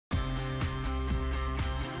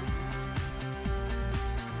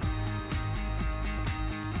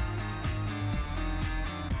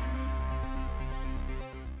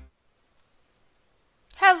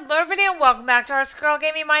everybody, and welcome back to ArsenGirl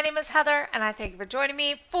Gaming. My name is Heather, and I thank you for joining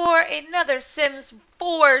me for another Sims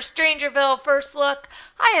 4 Strangerville first look.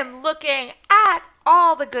 I am looking at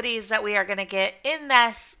all the goodies that we are going to get in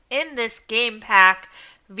this game pack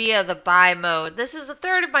via the buy mode. This is the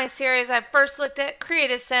third of my series. I first looked at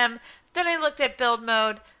Create a Sim, then I looked at build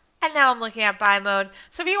mode, and now I'm looking at buy mode.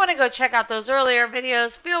 So if you want to go check out those earlier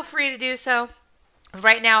videos, feel free to do so.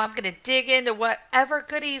 Right now, I'm going to dig into whatever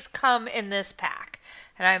goodies come in this pack.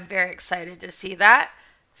 And I'm very excited to see that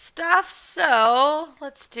stuff. So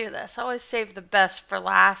let's do this. I always save the best for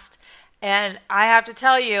last. And I have to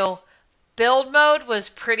tell you, build mode was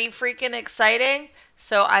pretty freaking exciting.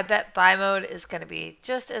 So I bet buy mode is going to be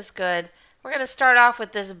just as good. We're going to start off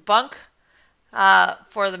with this bunk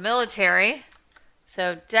for the military.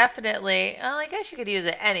 So definitely, well, I guess you could use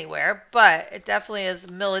it anywhere, but it definitely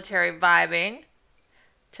is military vibing.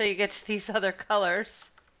 Till you get to these other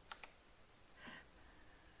colors.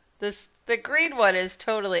 The green one is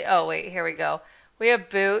totally, oh wait, here we go. We have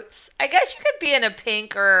boots. I guess you could be in a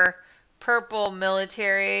pink or purple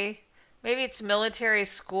military. Maybe it's military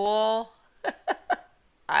school.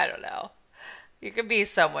 I don't know. You could be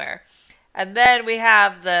somewhere. And then we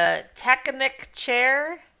have the Technic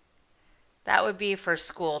chair. That would be for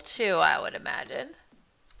school too, I would imagine.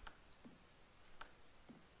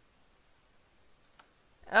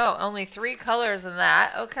 Oh, only 3 colors in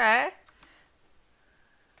that. Okay.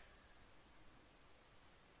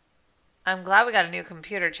 I'm glad we got a new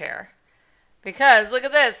computer chair. Because, look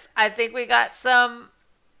at this. I think we got some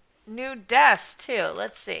new desks, too.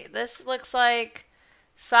 Let's see. This looks like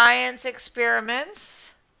science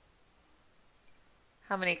experiments.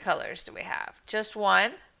 How many colors do we have? Just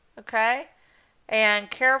 1. Okay. And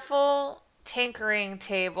careful tinkering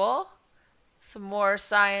table. Some more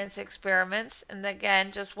science experiments. And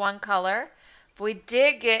again, just 1 color. But we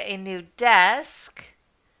did get a new desk.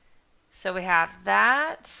 So we have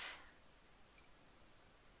that.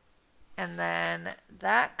 And then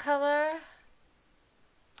that color.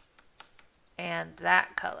 And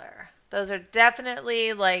that color. Those are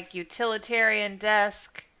definitely like utilitarian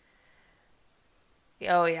desk.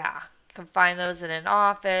 Oh yeah. You can find those in an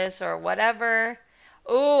office or whatever.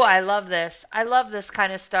 Oh, I love this. I love this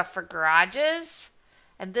kind of stuff for garages.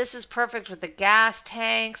 And this is perfect with the gas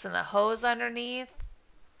tanks and the hose underneath.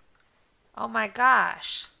 Oh my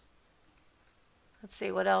gosh. Let's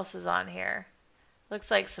see what else is on here. Looks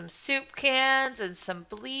like some soup cans and some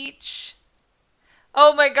bleach.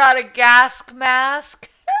 Oh my god, a gas mask.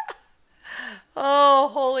 Oh,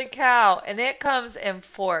 holy cow. And it comes in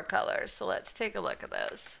 4 colors. So let's take a look at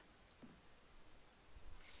those.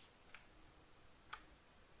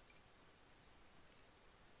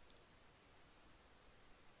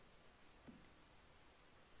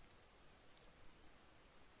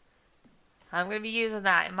 I'm going to be using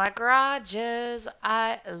that in my garages.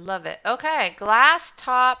 I love it. Okay, glass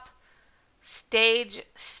top stage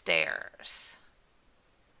stairs.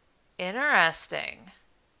 Interesting.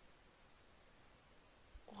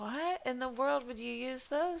 What in the world would you use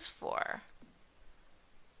those for?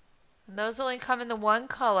 And those only come in the 1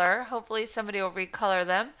 color. Hopefully somebody will recolor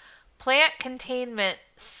them. Plant containment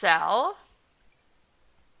cell.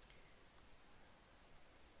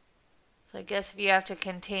 So I guess if you have to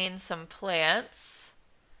contain some plants.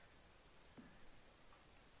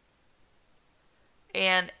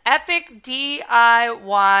 And epic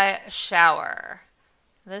DIY shower.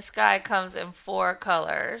 This guy comes in 4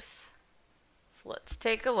 colors. So let's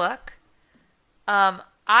take a look. I've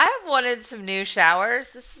wanted some new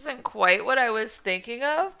showers. This isn't quite what I was thinking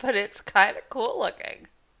of, but it's kind of cool looking.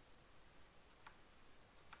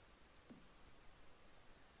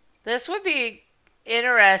 This would be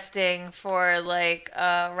interesting for like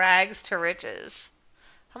rags to riches.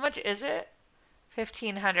 How much is it?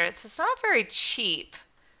 1,500. So it's not very cheap,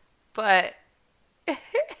 but it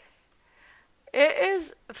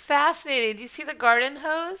is fascinating. Do you see the garden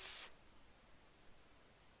hose?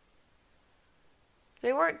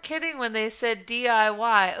 They weren't kidding when they said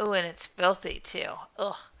DIY. Oh, and it's filthy too.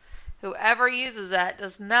 Ugh. Whoever uses that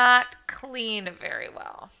does not clean very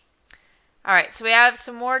well. All right, so we have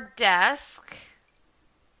some more desk.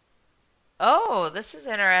 Oh, this is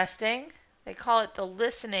interesting. They call it the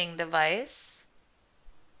listening device.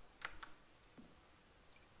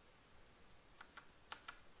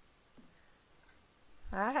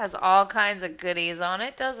 That has all kinds of goodies on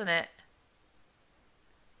it, doesn't it?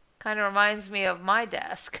 Kind of reminds me of my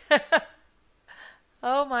desk.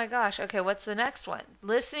 Oh my gosh. Okay, what's the next one?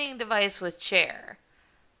 Listening device with chair.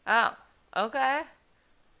 Oh, okay.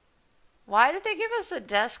 Why did they give us a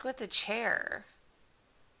desk with a chair?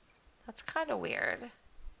 That's kind of weird.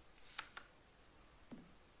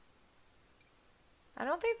 I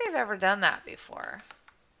don't think they've ever done that before.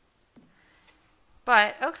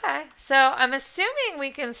 But, okay. So, I'm assuming we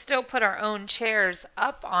can still put our own chairs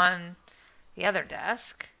up on the other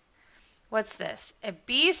desk. What's this? A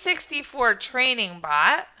B64 training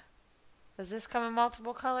bot. Does this come in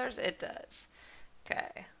multiple colors? It does.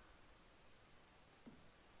 Okay.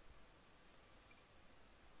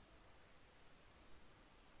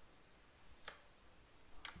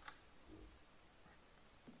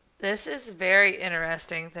 This is a very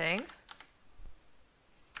interesting thing.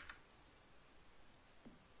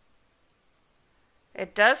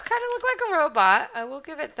 It does kind of look like a robot. I will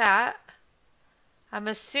give it that. I'm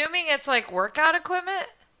assuming it's like workout equipment.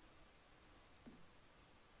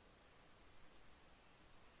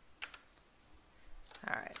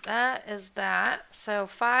 All right, that is that. So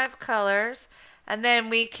 5 colors. And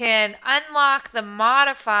then we can unlock the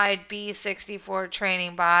modified B64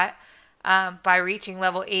 training bot by reaching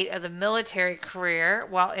level 8 of the military career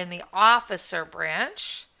while in the officer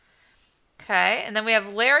branch. Okay, and then we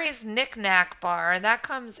have Larry's Knick-Knack bar, and that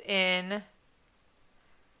comes in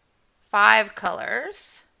 5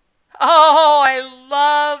 colors. Oh, I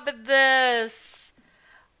love this.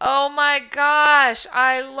 Oh my gosh,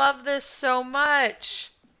 I love this so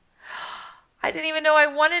much. I didn't even know I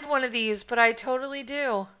wanted one of these, but I totally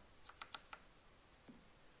do.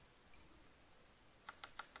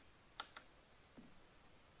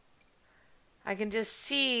 I can just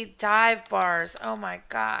see dive bars. Oh my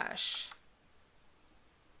gosh.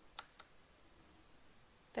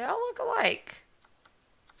 They all look alike.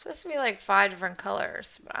 It's supposed to be like 5 different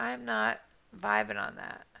colors, but I'm not vibing on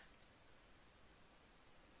that.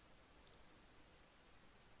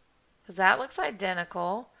 Because that looks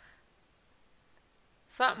identical.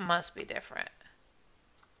 Something must be different.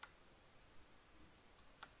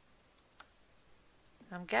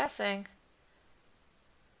 I'm guessing.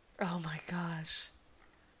 Oh my gosh.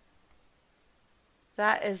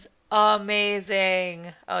 That is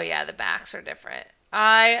amazing. Oh yeah, the backs are different.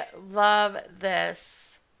 I love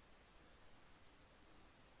this.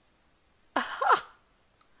 And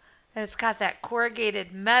it's got that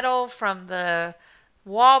corrugated metal from the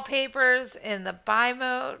wallpapers in the buy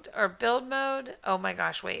mode or build mode. Oh my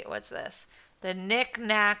gosh, wait, what's this? The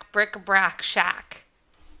Knick-Knack Bric-a-Brac Shack.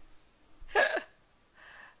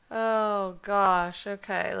 Oh gosh,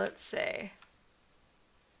 okay, let's see.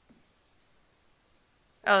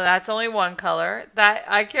 Oh, that's only 1 color. That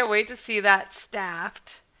I can't wait to see that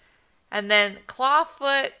staffed. And then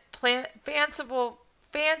clawfoot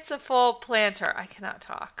fanciful planter. I cannot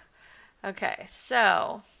talk. Okay,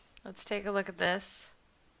 so let's take a look at this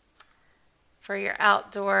for your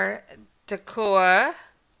outdoor decor.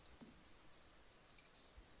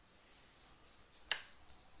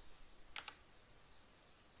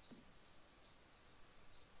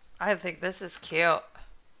 I think this is cute.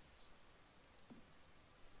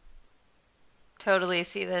 Totally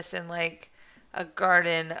see this in like a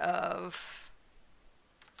garden of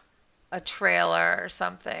a trailer or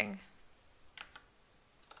something.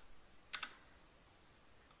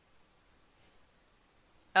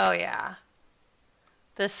 Oh yeah.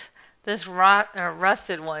 This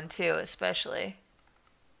rusted one too, especially.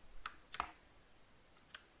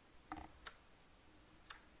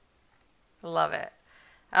 Love it.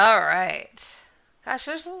 All right. Gosh,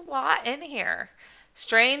 there's a lot in here.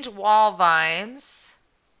 Strange wall vines,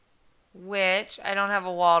 which I don't have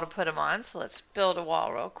a wall to put them on, so let's build a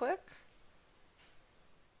wall real quick.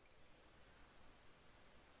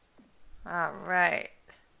 All right.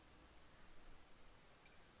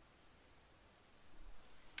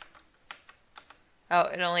 Oh,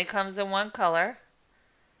 it only comes in 1 color.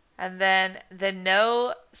 And then the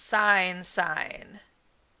no sign sign.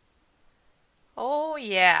 Oh,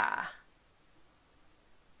 yeah.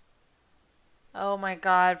 Oh my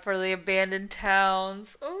God, for the abandoned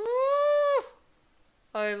towns. Ooh,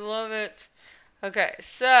 I love it. Okay,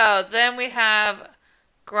 so then we have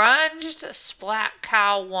grunged Splat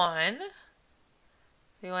Cow 1.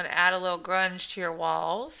 You want to add a little grunge to your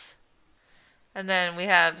walls. And then we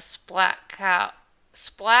have Splat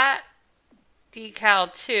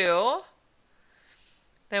Decal 2.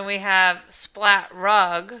 Then we have Splat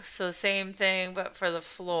Rug, so the same thing but for the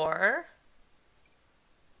floor.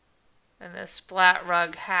 And the Splat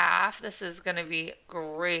Rug half. This is going to be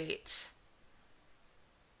great.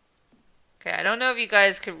 Okay, I don't know if you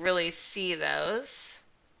guys could really see those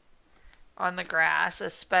on the grass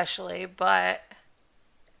especially, but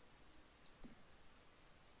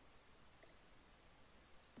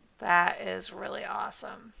that is really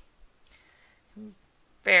awesome.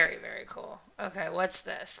 Very, very cool. Okay, what's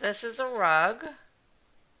this? This is a rug.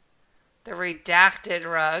 The redacted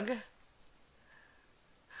rug.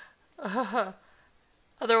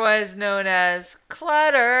 Otherwise known as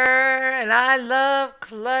clutter. And I love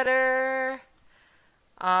clutter.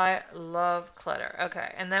 I love clutter.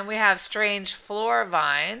 Okay, and then we have strange floor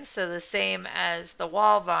vines. So the same as the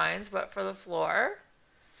wall vines, but for the floor.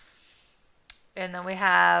 And then we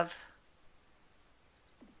have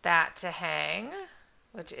that to hang,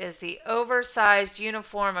 which is the oversized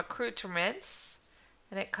uniform accoutrements.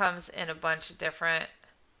 And it comes in a bunch of different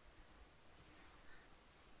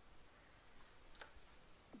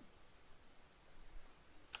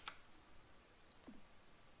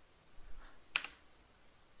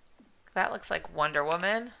that looks like Wonder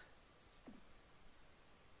Woman.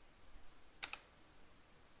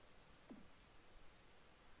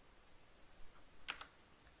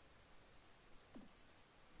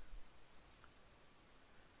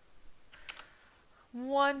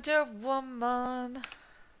 Wonder Woman.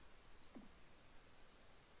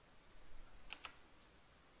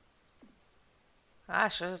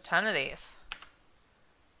 Gosh, there's a ton of these.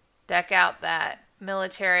 Deck out that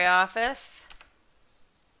military office.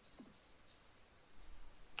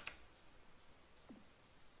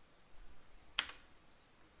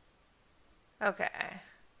 Okay.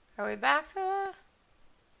 Are we back to the...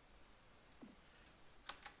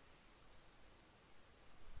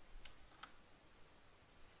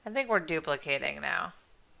 I think we're duplicating now.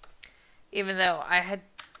 Even though I had...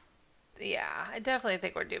 Yeah, I definitely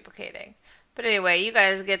think we're duplicating. But anyway, you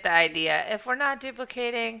guys get the idea. If we're not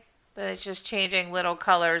duplicating, then it's just changing little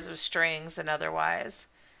colors of strings and otherwise.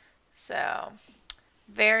 So,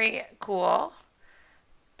 very cool.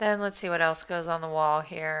 Then let's see what else goes on the wall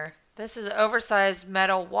here. This is an oversized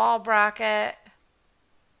metal wall bracket.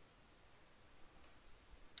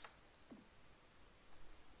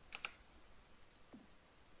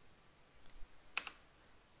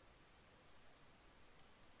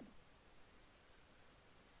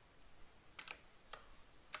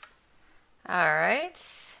 All right.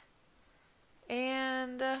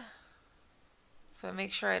 And so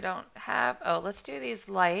make sure I don't have, oh, let's do these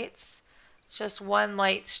lights. It's just one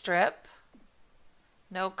light strip.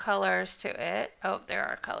 No colors to it. Oh, there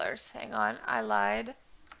are colors. Hang on, I lied.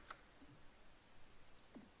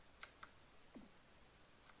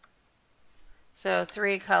 So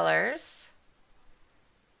 3 colors.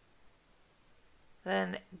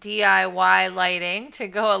 Then DIY lighting to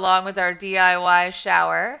go along with our DIY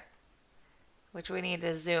shower, which we need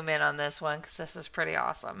to zoom in on this one because this is pretty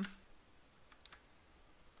awesome.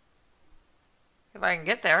 If I can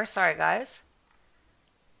get there. Sorry, guys.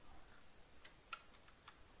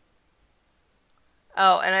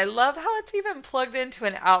 Oh, and I love how it's even plugged into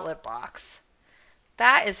an outlet box.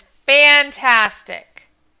 That is fantastic.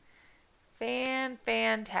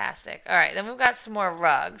 Fantastic. All right, then we've got some more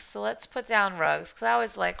rugs. So let's put down rugs because I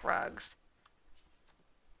always like rugs.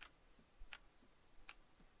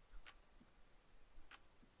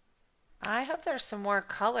 I hope there's some more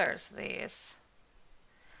colors of these.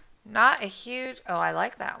 Not a huge... Oh, I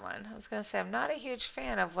like that one. I was going to say I'm not a huge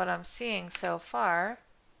fan of what I'm seeing so far.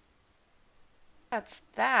 That's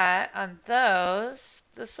that on those.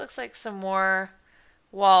 This looks like some more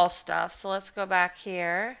wall stuff. So let's go back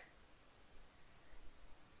here.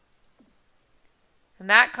 And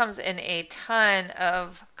that comes in a ton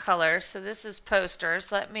of colors. So this is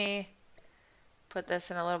posters. Let me put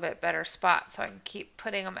this in a little bit better spot so I can keep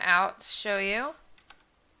putting them out to show you.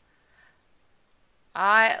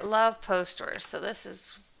 I love posters, so this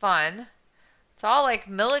is fun. It's all like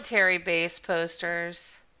military base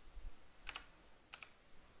posters.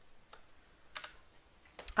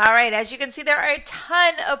 All right, as you can see, there are a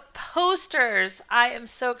ton of posters. I am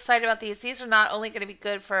so excited about these. These are not only going to be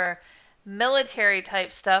good for military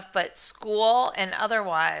type stuff, but school and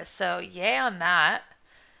otherwise. So yay on that.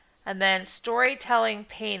 And then storytelling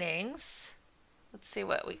paintings. Let's see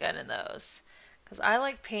what we got in those. Because I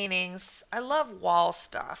like paintings. I love wall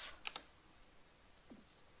stuff.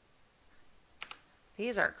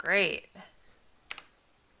 These are great.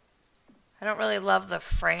 I don't really love the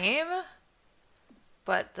frame,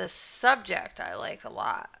 but the subject I like a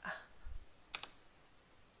lot.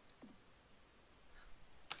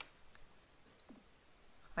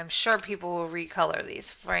 I'm sure people will recolor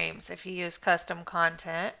these frames if you use custom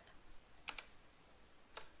content.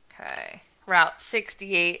 Okay, Route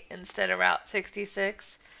 68 instead of Route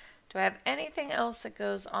 66. Do I have anything else that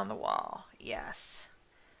goes on the wall? Yes.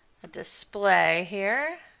 A display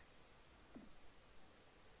here.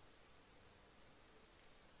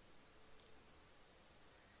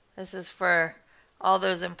 This is for all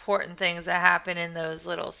those important things that happen in those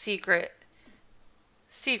little secret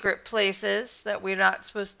places that we're not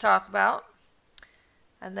supposed to talk about.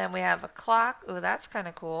 And then we have a clock. Oh, that's kind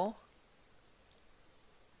of cool.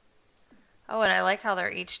 Oh, and I like how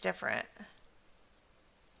they're each different.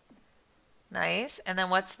 Nice. And then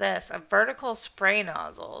what's this? A vertical spray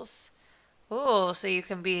nozzles. Ooh, so you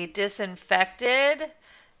can be disinfected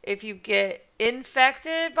if you get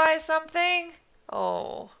infected by something.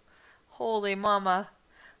 Oh, holy mama.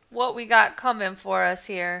 What we got coming for us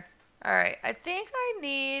here. All right, I think I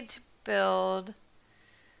need to build...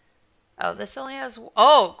 Oh, this only has...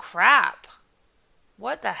 Oh, crap.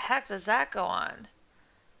 What the heck does that go on?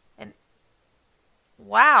 And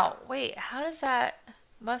wow, wait, how does that...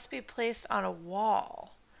 Must be placed on a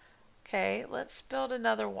wall. Okay, let's build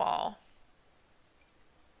another wall.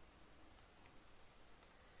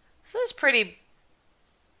 This is pretty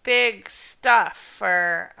big stuff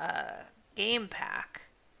for a game pack,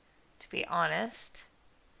 to be honest.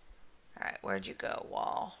 All right, where'd you go,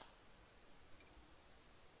 wall?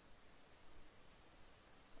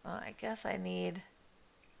 Well, I guess I need...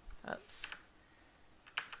 Oops.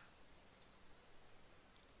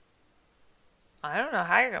 I don't know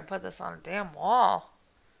how you're going to put this on a damn wall.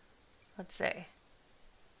 Let's see.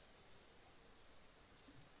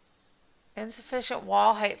 Insufficient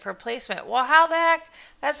wall height for placement. Well, how the heck?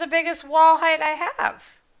 That's the biggest wall height I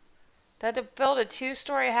have. Did I have to build a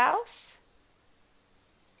 2-story house?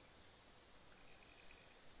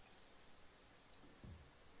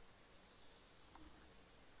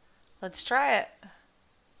 Let's try it.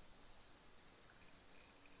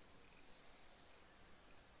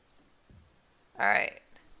 All right.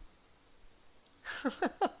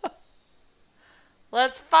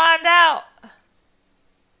 Let's find out.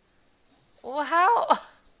 Well, how?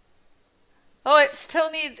 Oh, it still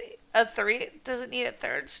needs a 3. Does it need a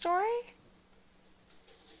 3rd story?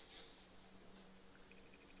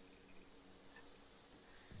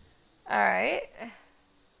 All right.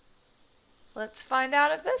 Let's find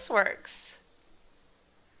out if this works.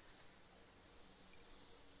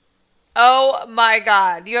 Oh my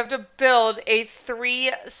God. You have to build a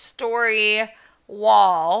 3-story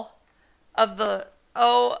wall of the...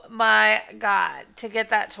 Oh my God. To get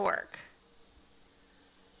that to work.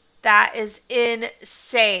 That is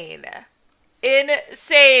insane.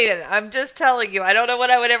 Insane. I'm just telling you. I don't know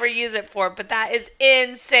what I would ever use it for, but that is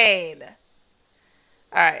insane.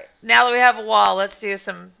 All right. Now that we have a wall, let's do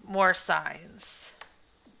some more signs.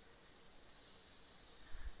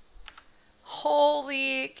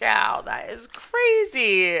 Holy cow, that is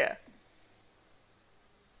crazy.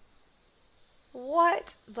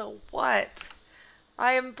 What the what?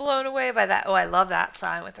 I am blown away by that. Oh, I love that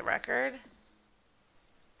sign with the record.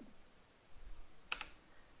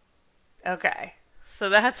 Okay, so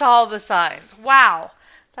that's all the signs. Wow,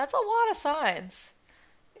 that's a lot of signs.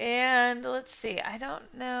 And let's see, I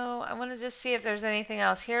don't know. I want to just see if there's anything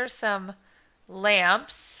else. Here's some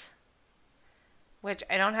lamps, which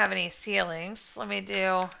I don't have any ceilings. Let me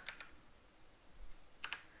do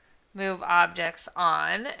move objects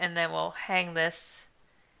on, and then we'll hang this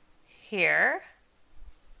here.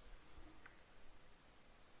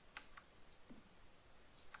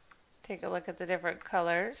 Take a look at the different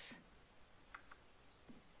colors.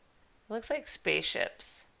 Looks like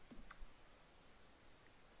spaceships.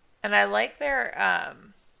 And I like their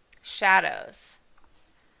shadows.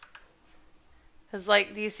 Because,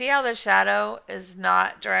 like, do you see how the shadow is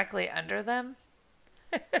not directly under them?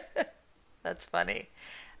 That's funny.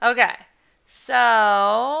 Okay.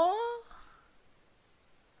 So,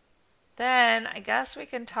 then I guess we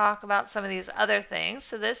can talk about some of these other things.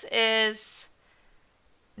 So this is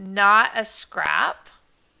not a scrap.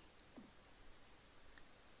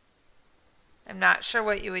 I'm not sure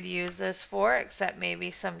what you would use this for, except maybe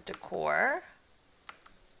some decor.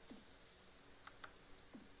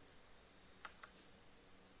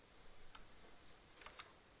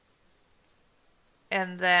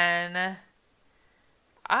 And then,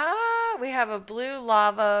 we have a blue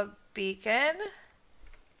lava beacon.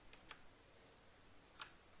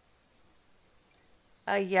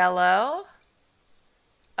 A yellow.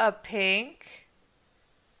 A pink.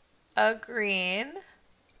 A green.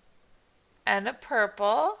 And a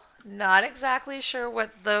purple. Not exactly sure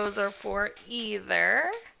what those are for either.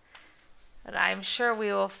 But I'm sure we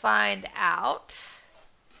will find out.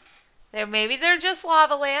 Maybe they're just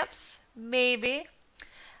lava lamps. Maybe.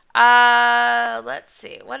 Let's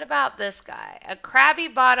see. What about this guy? A crabby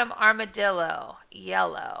bottom armadillo.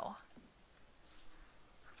 Yellow.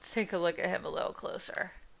 Let's take a look at him a little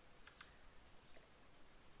closer.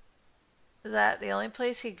 Is that the only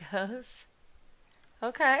place he goes?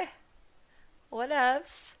 Okay.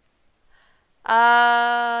 Whatevs.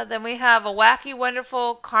 Then we have a wacky,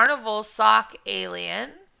 wonderful carnival sock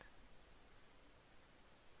alien.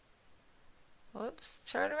 Whoops.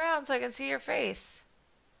 Turn around so I can see your face.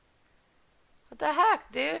 What the heck,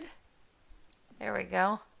 dude? There we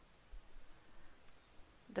go.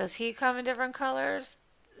 Does he come in different colors?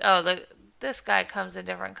 Oh, this guy comes in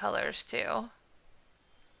different colors too.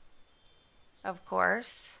 Of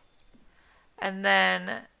course. And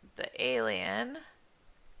then the alien.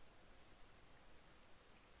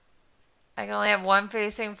 I can only have one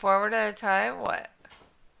facing forward at a time? What?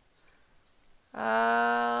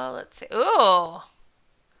 Let's see. Ooh!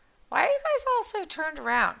 Why are you guys all so turned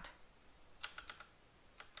around?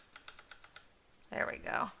 There we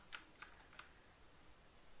go.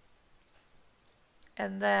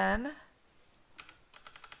 And then...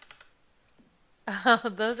 Oh,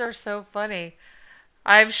 those are so funny.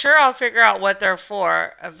 I'm sure I'll figure out what they're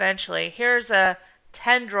for eventually. Here's a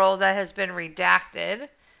tendril that has been redacted.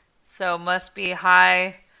 So must be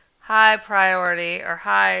high priority or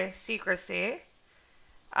high secrecy.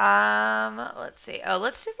 Let's see. Oh,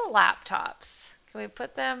 let's do the laptops. Can we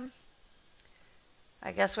put them?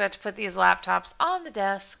 I guess we have to put these laptops on the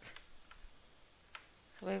desk.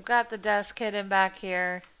 So we've got the desk hidden back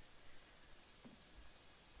here.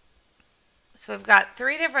 So we've got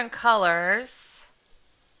 3 different colors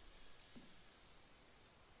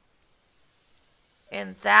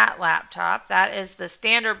in that laptop. That is the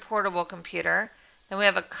standard portable computer. Then we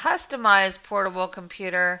have a customized portable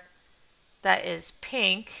computer that is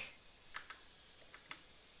pink.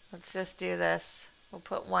 Let's just do this. We'll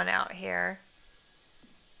put one out here.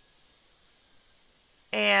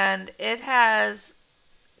 And it has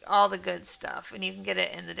all the good stuff. And you can get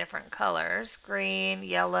it in the different colors. Green,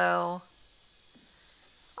 yellow.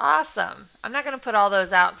 Awesome. I'm not going to put all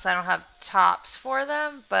those out because I don't have tops for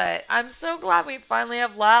them. But I'm so glad we finally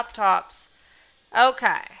have laptops.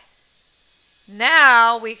 Okay.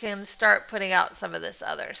 Now we can start putting out some of this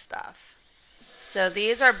other stuff. So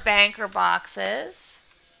these are banker boxes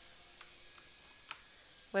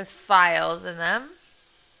with files in them.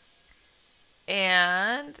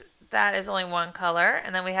 And that is only one color.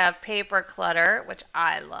 And then we have paper clutter, which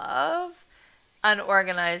I love.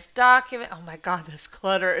 Unorganized document. Oh my god, this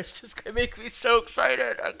clutter is just going to make me so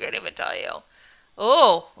excited. I can't even tell you.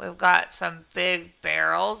 Oh, we've got some big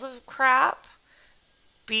barrels of crap.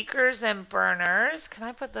 Beakers and burners. Can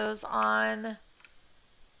I put those on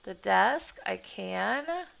the desk? I can.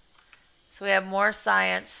 So we have more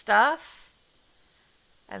science stuff.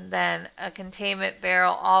 And then a containment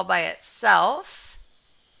barrel all by itself.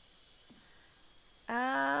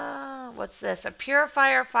 What's this? A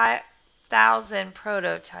Purifier 5000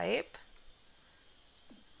 prototype.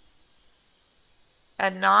 A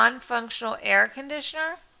non-functional air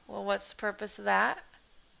conditioner. Well, what's the purpose of that?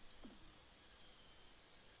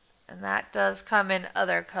 And that does come in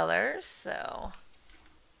other colors, so...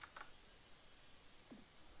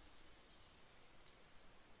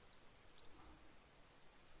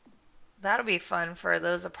 That'll be fun for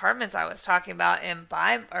those apartments I was talking about in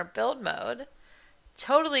buy or build mode.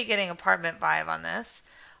 Totally getting apartment vibe on this.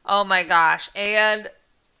 Oh my gosh. And,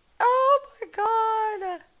 oh my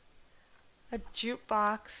god. A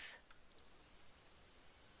jukebox.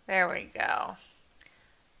 There we go.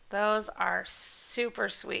 Those are super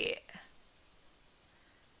sweet.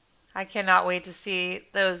 I cannot wait to see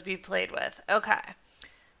those be played with. Okay.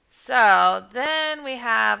 So then we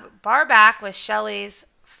have bar back with Shelly's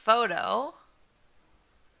photo.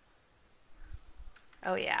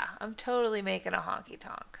 Oh yeah, I'm totally making a honky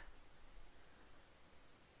tonk.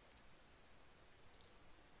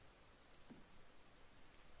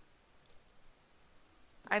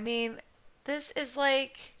 I mean, this is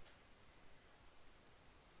like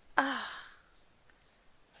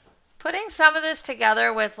putting some of this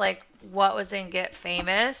together with like what was in Get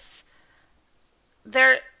Famous.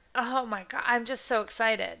 Oh my god, I'm just so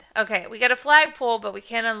excited. Okay, we got a flagpole, but we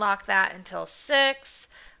can't unlock that until 6.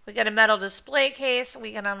 We got a metal display case.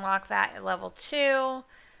 We can unlock that at level 2.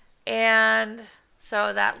 And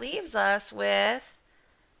so that leaves us with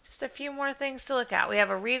just a few more things to look at. We have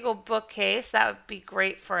a Regal bookcase. That would be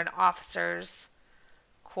great for an officer's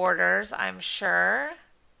quarters, I'm sure.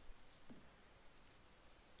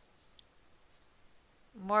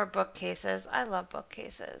 More bookcases. I love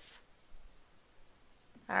bookcases.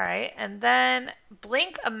 All right, and then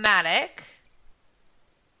Blink-O-Matic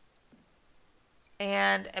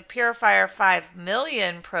and a Purifier 5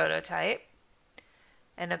 million prototype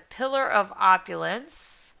and a Pillar of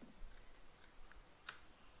Opulence.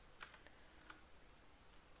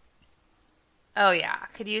 Oh yeah,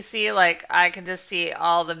 could you see, like, I can just see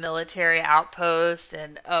all the military outposts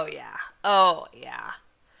and oh yeah,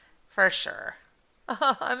 for sure.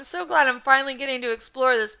 I'm so glad I'm finally getting to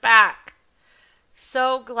explore this pack.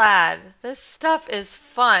 So glad. This stuff is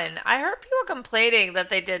fun. I heard people complaining that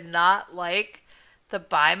they did not like the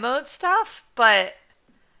buy mode stuff, but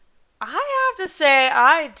I have to say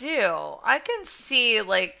I do. I can see,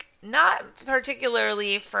 like, not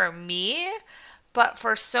particularly for me, but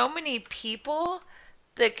for so many people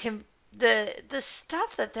that can the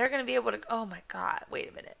stuff that they're going to be able to, oh my god, wait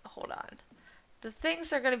a minute. Hold on. The things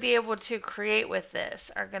they're going to be able to create with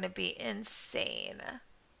this are going to be insane.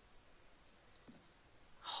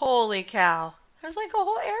 Holy cow. There's like a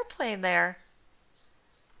whole airplane there.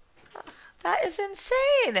 That is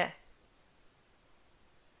insane.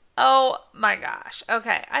 Oh my gosh.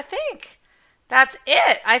 Okay, I think that's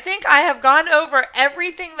it. I think I have gone over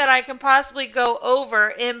everything that I can possibly go over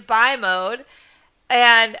in buy mode.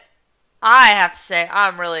 And I have to say,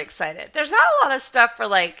 I'm really excited. There's not a lot of stuff for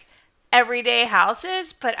like everyday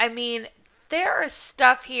houses, but I mean, there is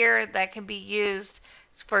stuff here that can be used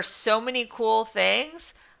for so many cool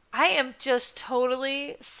things. I am just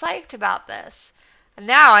totally psyched about this. And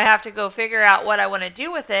now I have to go figure out what I want to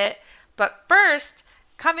do with it. But first,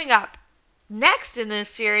 coming up next in this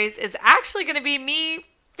series is actually going to be me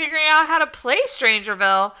figuring out how to play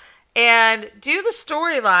Strangerville and do the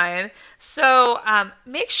storyline. So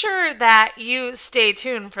make sure that you stay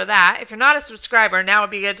tuned for that. If you're not a subscriber, now would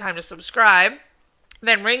be a good time to subscribe.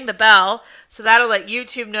 Then ring the bell, so that'll let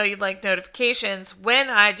YouTube know you'd like notifications when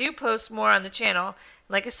I do post more on the channel.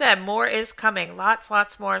 Like I said, more is coming.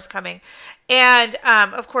 Lots more is coming. And,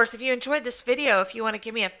 of course, if you enjoyed this video, if you want to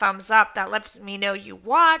give me a thumbs up, that lets me know you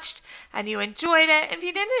watched and you enjoyed it. And if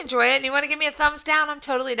you didn't enjoy it and you want to give me a thumbs down, I'm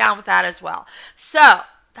totally down with that as well. So,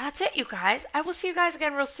 that's it, you guys. I will see you guys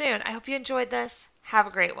again real soon. I hope you enjoyed this. Have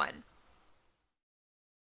a great one.